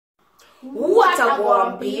What up,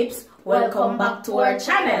 warm peeps? Welcome back to our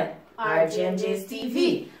channel, RJMJ's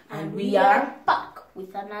TV, and we are back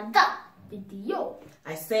with another video.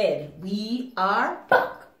 I said we are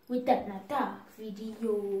back with another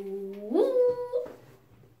video.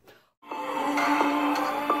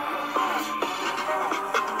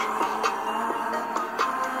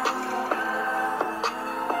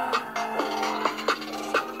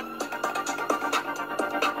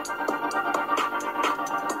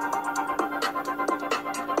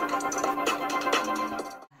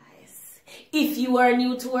 If you are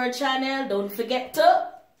new to our channel, don't forget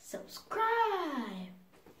to subscribe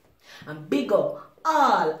and big up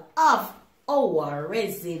all of our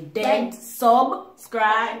resident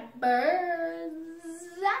subscribers.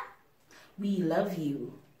 We love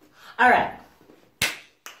you. Alright,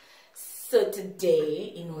 so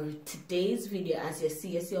today, in our today's video, as you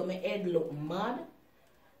see how my head look mad.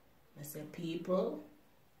 I said people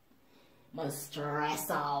must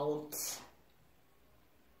stress out.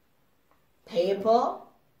 People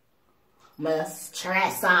must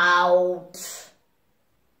stress out.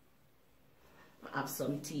 I have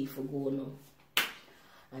some tea for going on.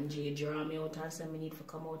 And Jay draw me out and said I need to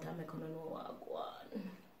come out and make her know what I go on.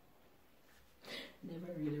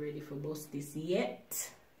 Never really ready for bust this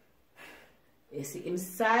yet. You see him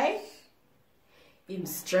sigh? Him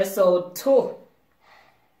stress out too.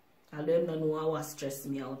 I don't know what stress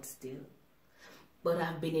me out still. But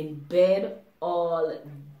I've been in bed all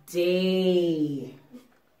day.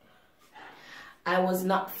 I was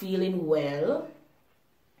not feeling well,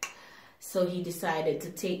 so he decided to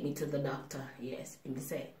take me to the doctor. Yes, and he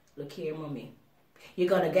said, look here, mommy, you're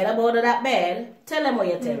gonna get up out of that bed. Tell them what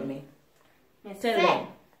you tell me. Tell them.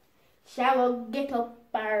 Shall we get up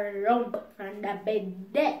around from the bed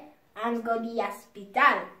there and go to the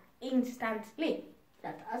hospital instantly?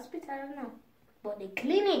 That hospital now, but the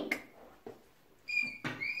clinic.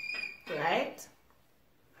 Right?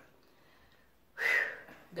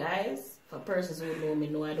 Guys, for persons who know me,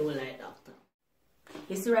 know I don't like doctor.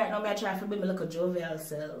 You see right now, I try to be my little jovial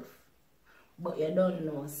self. But you don't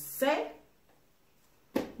know, say,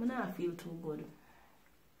 I don't feel too good.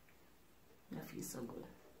 I feel so good.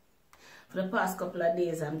 For the past couple of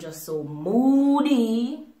days, I'm just so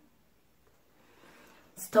moody.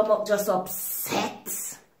 Stomach just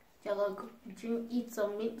upset. You gotta eat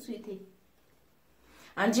some mint sweetie.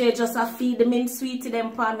 And Jay just a feed the mint sweet to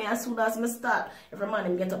them for me as soon as I start. Every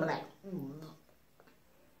morning get up and like,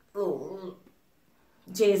 oh.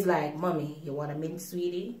 Jay's like, mommy, you want a mint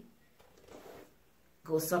sweetie?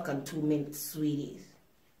 Go suck on 2 mint sweeties.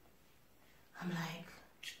 I'm like,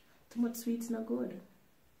 too much sweet's not good.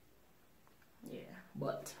 Yeah,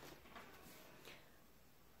 but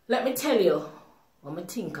let me tell you what I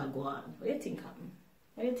think I go on. What do you think happened?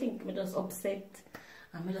 What do you think? Me just upset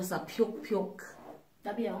and me just a puke.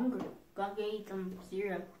 That be hungry. Go get eat some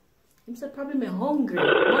cereal. I'm so probably me hungry.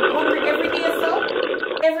 But hungry every day, so?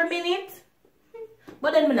 Every minute?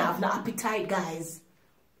 But then me not have no appetite, guys.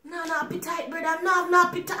 No appetite, brother. I not have no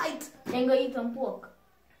appetite. Then go eat some pork.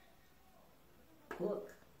 Pork?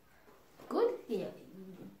 Good? Yeah.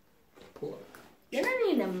 Pork. You don't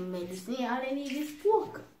need a medicine. All they need is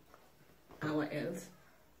pork. And what else?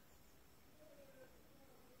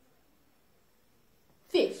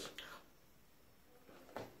 Fish.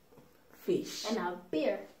 Fish. And a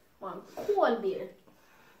beer. One cold beer.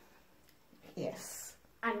 Yes.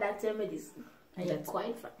 And that's your medicine. And you're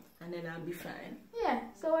quite fine. And then I'll be fine. Yeah,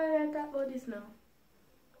 so why did I talk about this now?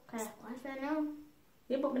 What's that now?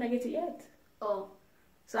 Yeah, but when I get it yet. Oh.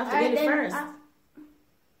 So I have to get it first.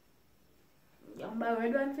 You want to buy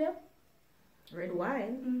red one for you? Red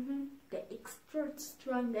wine? The extra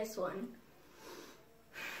strongest one.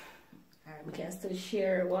 Alright, we can still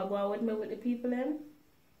share what go on with me with the people then.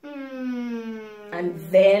 And And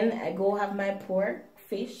then I go have my pork,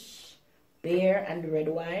 fish, beer, and red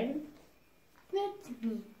wine. let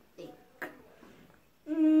me think.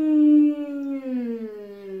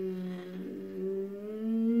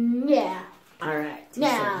 Yeah. Alright. No.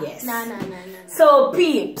 So, yes. No. So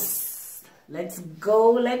peeps, let's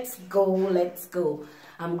go.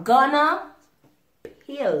 I'm gonna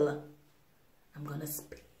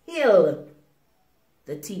spill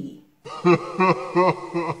the tea.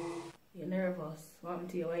 You're nervous. What happened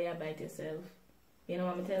to you? Why you bite yourself? You know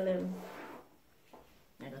what I'm tell them?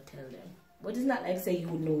 I gotta tell them. But it's not like say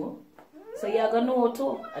you know. So you're gonna know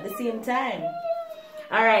too at the same time.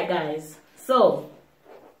 Alright guys. So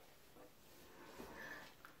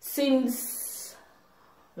since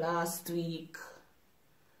last week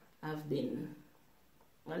I've been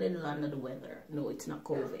a little under the weather. No, it's not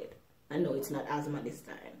COVID. I know it's not asthma this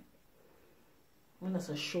time. I'm not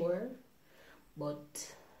so sure. but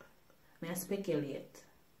may I speculate?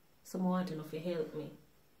 Someone want to know if you help me.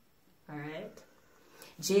 Alright?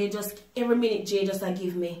 Jay just, every minute Jay just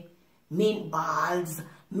give me mint balls,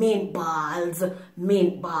 mint balls,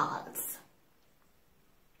 mint balls.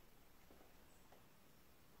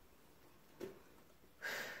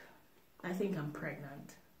 I think I'm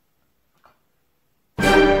pregnant.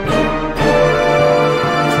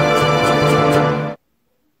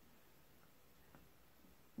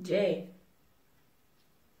 Jay.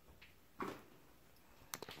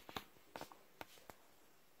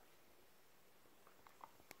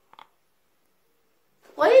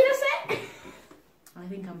 What did you say? I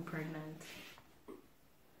think I'm pregnant.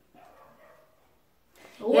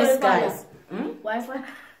 Yes, guys. Why for?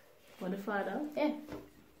 For the father? Yeah.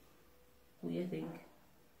 Who do you think?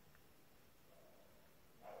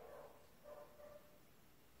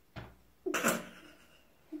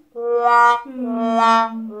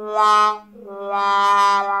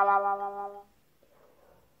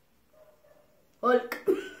 Hulk.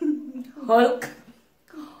 Hulk.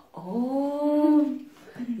 Oh,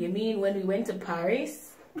 you mean when we went to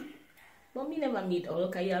Paris? But me never meet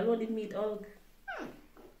Hulk. I alone did meet Hulk.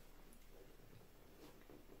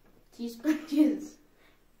 Cheese punches.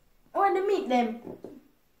 Where they meet them?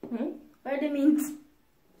 Where they meet?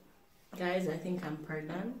 Guys, I think I'm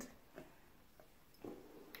pregnant.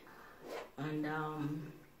 And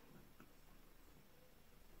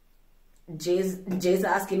Jay's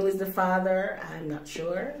asking who is the father. I'm not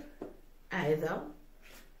sure either.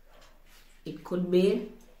 It could be.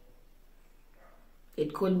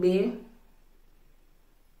 It could be.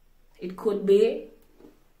 It could be.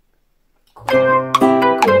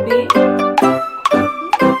 Could be.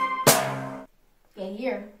 Okay,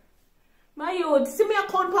 here. My youth, see me a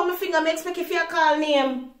count on my finger, me expect if you call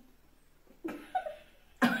name.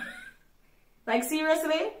 Like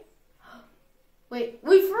seriously? Wait,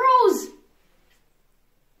 we froze.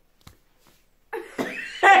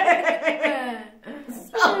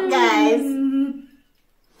 So guys,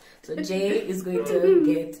 so Jay is going to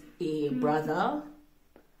get a brother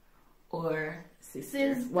or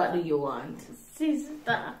sister. What do you want?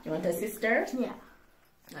 Sister. You want a sister? Yeah.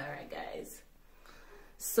 Alright guys.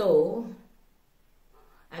 So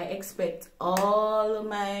I expect all of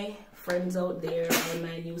my friends out there, all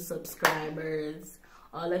my new subscribers,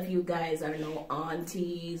 all of you guys are now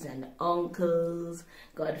aunties and uncles,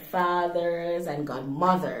 godfathers and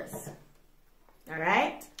godmothers.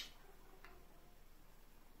 Alright?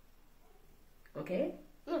 Okay?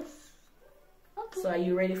 Yes. Okay. So are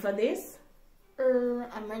you ready for this?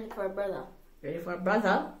 I'm ready for a brother. Ready for a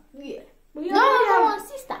brother? Yeah. We No, already have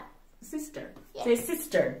sister. sister. Yeah. Say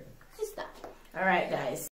sister. Sister. Alright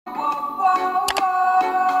guys.